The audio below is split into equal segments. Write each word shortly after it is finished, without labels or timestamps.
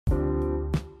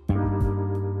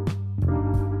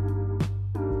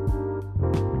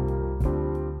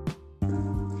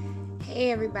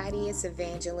Hey everybody, it's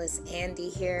Evangelist Andy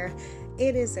here.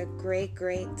 It is a great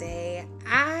day.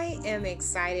 I am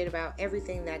excited about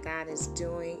everything that God is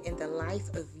doing in the life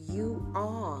of you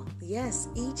all. Yes,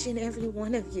 each and every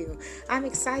one of you. I'm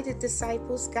excited,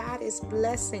 disciples. God is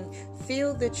blessing.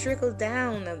 Feel the trickle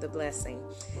down of the blessing.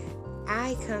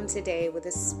 I come today with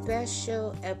a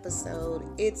special episode.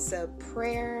 It's a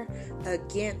prayer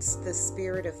against the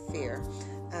spirit of fear.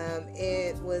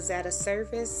 It was at a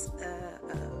service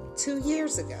 2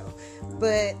 years ago,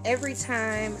 but every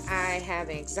time I have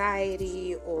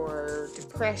anxiety or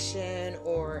depression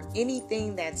or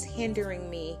anything that's hindering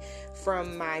me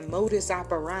from my modus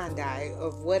operandi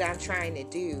of what I'm trying to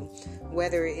do,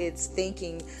 whether it's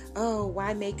thinking, oh,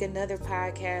 why make another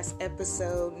podcast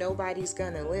episode? Nobody's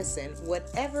gonna listen.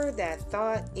 Whatever that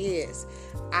thought is,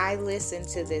 I listen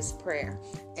to this prayer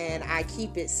and I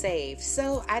keep it saved.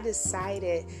 So I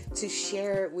decided to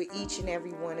share it with each and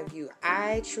every one of you.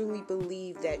 I truly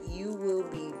believe that you will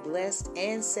be blessed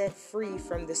and set free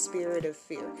from the spirit of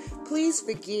fear. Please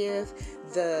forgive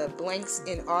the blanks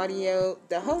in audio.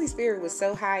 The Holy Spirit was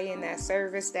so high in that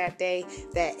service that day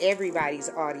that everybody's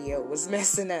audio was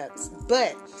messing up.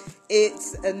 But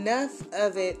it's enough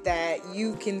of it that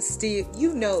you can still,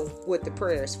 you know what the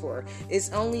prayer is for.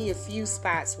 It's only a few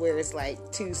spots where it's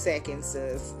like 2 seconds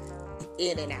of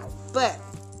in and out. But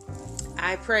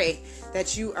I pray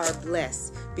that you are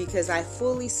blessed because I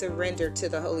fully surrendered to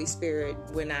the Holy Spirit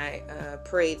when I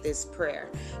prayed this prayer.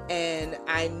 And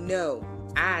I know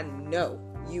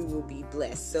you will be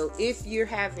blessed. So if you're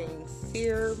having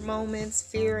fear moments,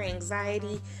 fear,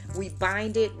 anxiety, we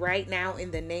bind it right now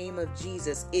in the name of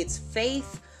Jesus. It's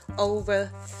faith over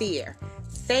fear.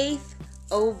 Faith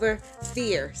over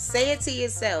fear. Say it to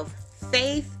yourself.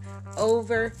 Faith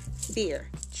over fear.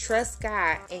 Trust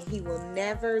God and He will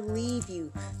never leave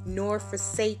you nor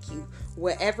forsake you.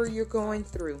 Whatever you're going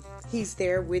through, He's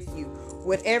there with you.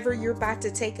 Whatever you're about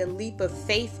to take a leap of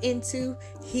faith into,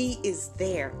 He is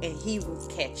there and He will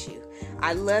catch you.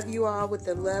 I love you all with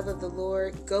the love of the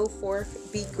Lord. Go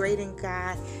forth, be great in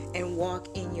God, and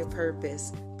walk in your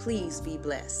purpose. Please be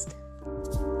blessed.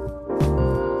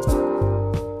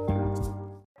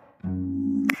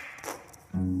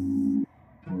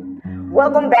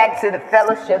 Welcome back to the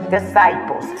Fellowship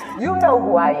Disciples. You know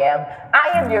who I am.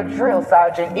 I am your drill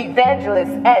sergeant,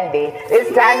 Evangelist Andy.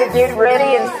 It's time to get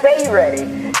ready and stay ready,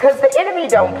 because the enemy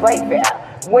don't play fair.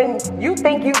 When you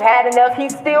think you've had enough,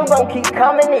 he's still gonna keep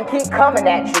coming and keep coming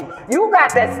at you. You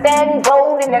got to stand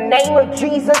bold in the name of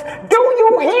Jesus. Do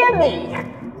you hear me?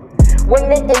 When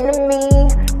the enemy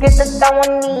gets to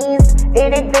throwing knees,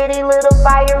 itty bitty little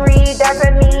fiery darts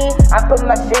at me, I put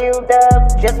my shield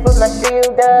up, just put my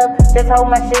shield up, just hold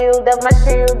my shield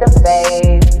of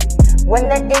faith. When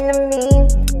the enemy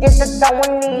gets to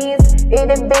throwing knees,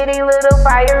 itty bitty little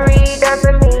fiery darts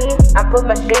at me, I put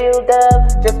my shield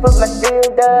up, just put my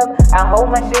shield up, I hold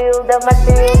my shield of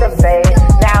faith.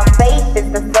 Now faith is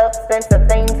the substance of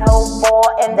things hoped for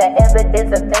and the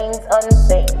evidence of things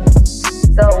unseen.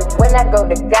 So when I go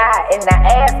to God and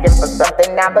I ask Him for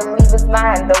something, I believe it's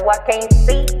mine, though I can't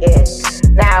see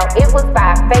it. Now it was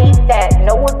by faith that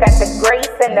Noah got the grace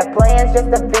and the plans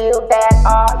just to build that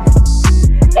ark.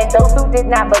 And those who did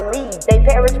not believe, they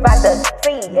perished by the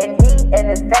sea, and he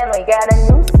and his family got a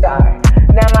new start.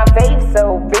 Now my faith's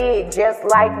so big, just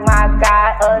like my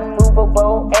God,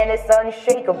 unmovable and it's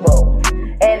unshakable.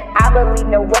 And I believe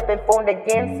no weapon formed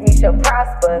against me shall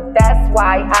prosper. That's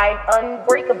why I'm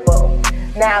unbreakable.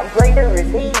 Now greater is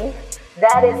He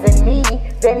that is in me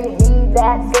than he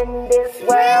that's in this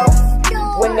world.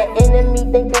 When the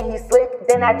enemy thinking he's slick,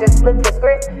 then I just flip the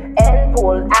script and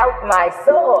pull out my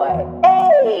sword.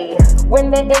 Hey,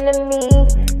 when the enemy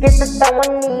gets to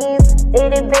throwing knees,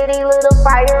 itty bitty little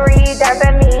fiery darts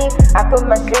at me, I put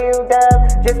my shield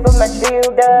up, just put my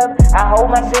shield up, I hold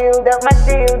my shield of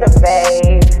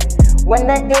faith. When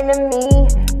the enemy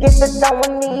gets to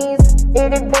throwing knees,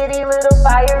 itty bitty little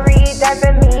fiery darts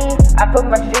at me, I put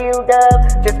my shield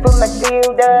up, just put my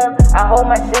shield up, I hold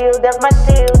my shield of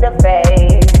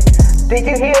faith. Did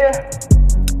you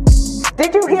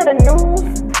hear the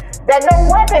news? That no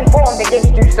weapon formed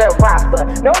against you shall prosper.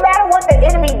 No matter what the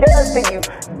enemy does to you,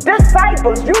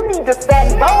 disciples, you need to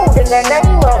stand bold in the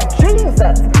name of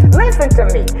Jesus. Listen to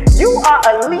me. You are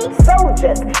elite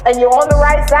soldiers, and you're on the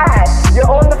right side. You're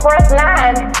on the front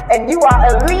line, and you are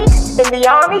elite in the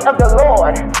army of the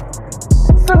Lord.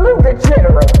 Salute the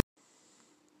general.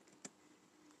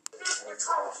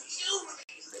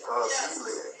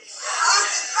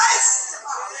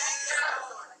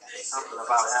 Something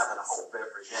about having hope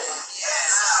every day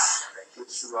that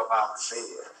gets you you up out the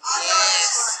bed.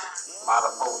 A lot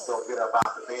of folks don't get up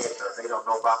out the bed because they don't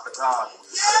know about the God.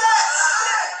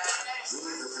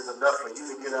 Jesus is enough for you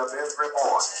to get up every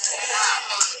morning.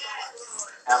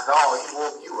 After all, he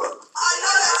woke you up.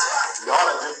 You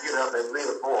ought to just get up and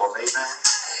live for him. Amen.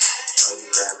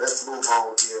 Amen. Let's move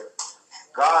on here.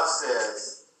 God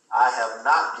says, I have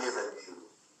not given you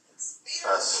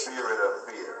a spirit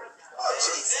of fear.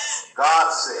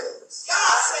 God says,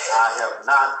 I have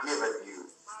not given you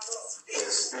a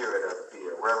spirit of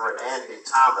fear. Reverend Andy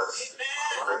Thomas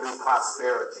of the New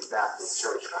Prosperity Baptist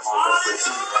Church. Come on, let's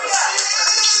receive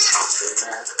that.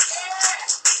 Amen.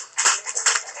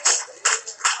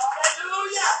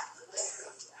 Hallelujah.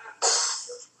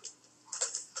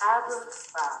 Our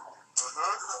Father,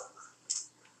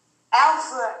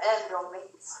 Alpha and Omega,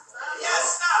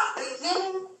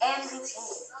 beginning and the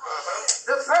end,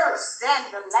 the first and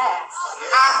the last.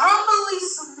 I humbly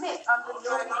submit under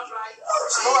your will.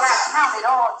 Lord, I count it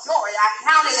all joy. I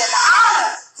count it an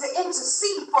honor to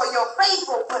intercede for your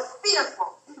faithful but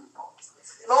fearful people.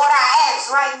 Lord, I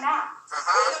ask right now,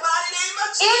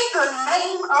 in the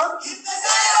name of Jesus,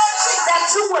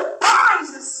 that you would bind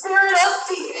the spirit of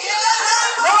fear.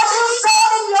 Lord, you said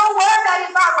in your word that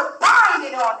if I would bind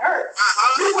it on earth,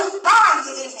 you would bind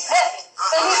it in heaven.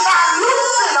 And if I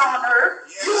loose it on earth,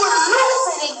 you would loose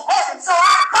it in heaven. So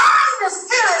I bind the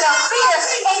spirit of fear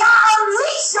and I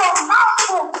unleash your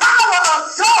multiple power of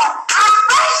joy. I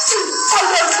thank you for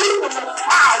your dunamis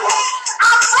power.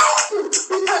 I thank you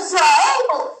because you're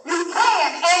able, you can,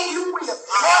 and you will.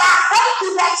 Lord, I thank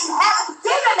you that you haven't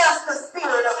given us the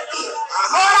spirit of fear.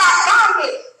 Lord, I bind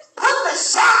it. Put the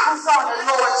shackles on it,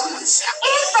 Lord Jesus.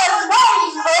 In the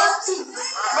name of Jesus.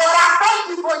 Lord, I thank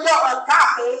you for your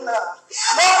agape love.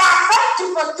 Lord, I thank you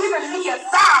for giving me a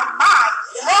sound mind.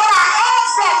 Lord, I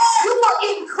ask that you will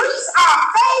increase our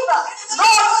favor.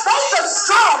 Lord, make us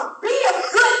strong. Be of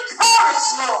good courage,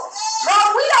 Lord. Lord,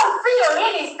 we don't fear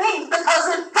anything because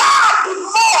if God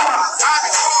before us.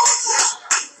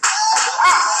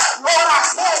 Lord, I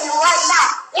tell you right now,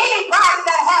 anybody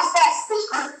that has that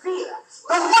secret fear,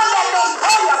 the one that they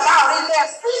pray about in their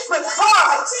secret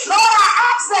closet, Lord, I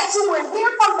ask that you would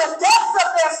hear from the depths of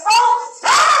their soul,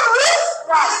 turn loose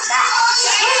right now,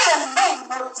 in the name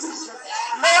of Jesus.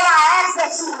 Lord, I ask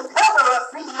that you would cover us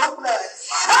in your blood.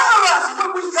 Cover us when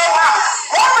we go out.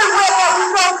 Everywhere that we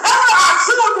go, cover our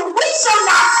children. We shall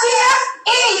not fear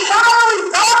any fiery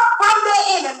dart from the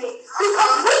enemy,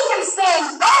 because we can stand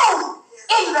bold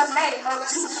in the name of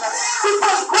Jesus.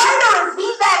 Because greater is he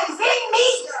that is in me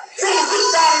than he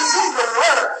that is in the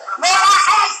world. Lord, I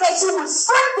ask that you would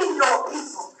strengthen your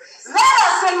people. Let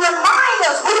us and remind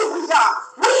us who we are.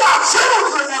 We are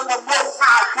children of the Most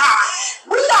High God.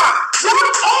 We are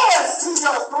joint heirs to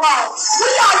your throne. We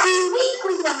are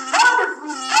uniquely and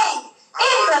wonderfully made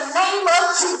in the name of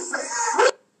Jesus. We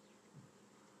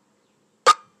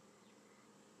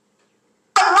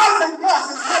are life and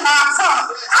death is in our tongue.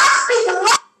 I speak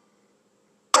life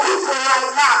to people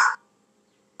right now.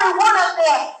 Every one of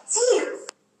their tears.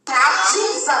 Now,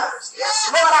 Jesus,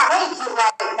 Lord, I thank you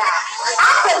right now.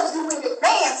 I thank you in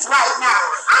advance right now.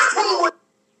 I tell you what,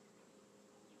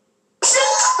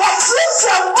 that you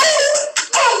shall move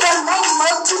in the name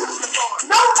of Jesus.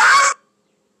 Nobody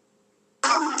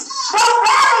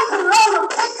can learn to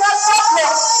pick us up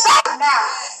right now.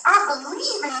 I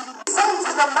believe in you. Say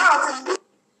to the mountain,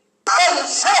 and it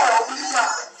shall be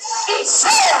done. It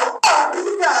shall be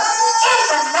done. In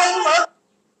the name of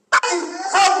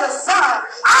for your son.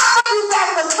 I thank you that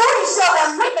the three shall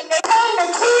eliminate, came to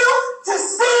kill, to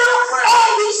steal,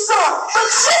 and destroy. But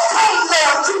you came,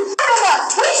 Lord, to give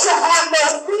us. We shall have no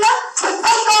fear to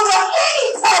take over any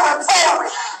territory.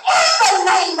 In the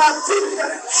name of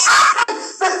Jesus. I think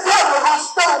the devil has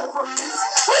stolen from me.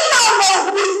 We don't know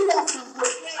who he's messing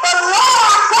with. But Lord,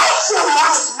 I thank you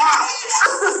right now.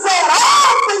 I said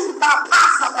all things are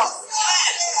possible.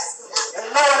 And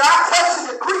Lord, I touch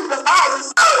and agree the Bible.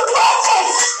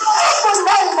 In the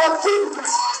name of Jesus.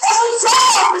 And it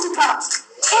shall be done.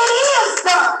 It is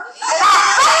done. And I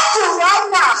thank you right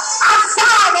now. I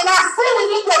sign and I seal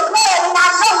it in your blood, and I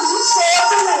know you shall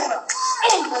deliver.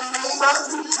 In the name of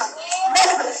Jesus. Let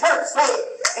the church say,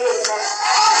 amen.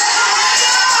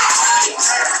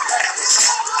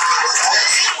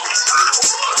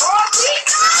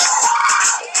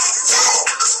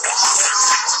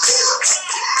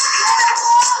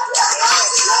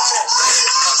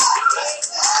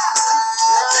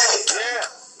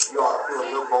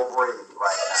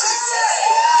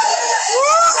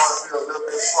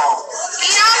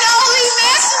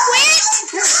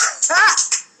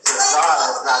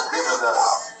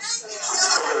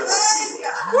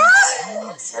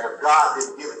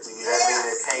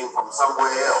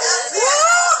 somewhere else.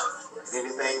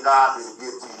 Anything God did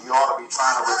give to you, you ought to be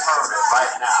trying to return it right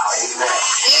now. Amen.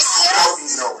 You don't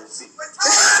need no receipt. Just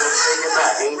take it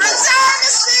back. Amen.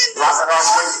 Drop it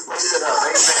off, pick it up.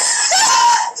 Amen.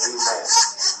 Amen.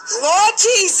 Lord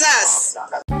Jesus.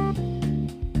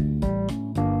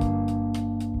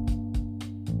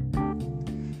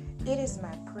 It is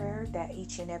my prayer that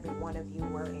each and every one of you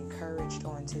were encouraged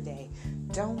on today.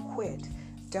 Don't quit.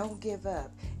 Don't give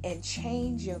up, and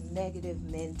change your negative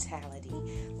mentality.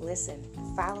 Listen,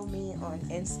 follow me on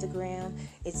Instagram.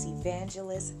 It's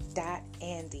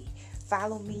evangelist.andy.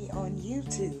 Follow me on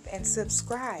YouTube and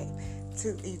subscribe to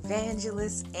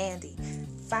Evangelist Andy.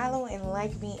 Follow and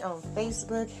like me on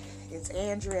Facebook. It's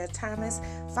Andrea Thomas.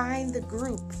 Find the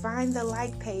group, find the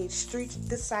like page, Street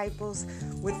Disciples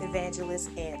with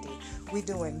Evangelist Andy. We're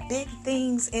doing big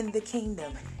things in the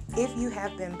kingdom. If you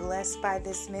have been blessed by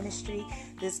this ministry,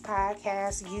 this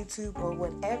podcast, YouTube, or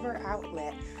whatever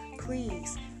outlet,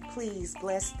 please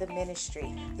bless the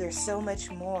ministry. There's so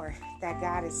much more that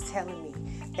God is telling me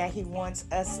that He wants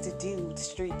us to do, the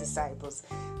Street Disciples.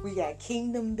 We got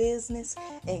kingdom business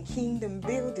and kingdom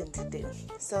building to do.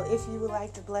 So if you would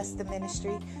like to bless the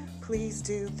ministry, please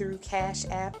do through Cash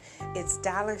App. It's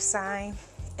 $MINANDIE.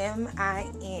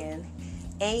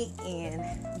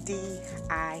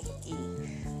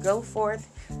 Go forth,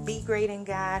 be great in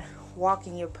God, walk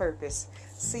in your purpose.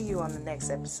 See you on the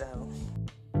next episode.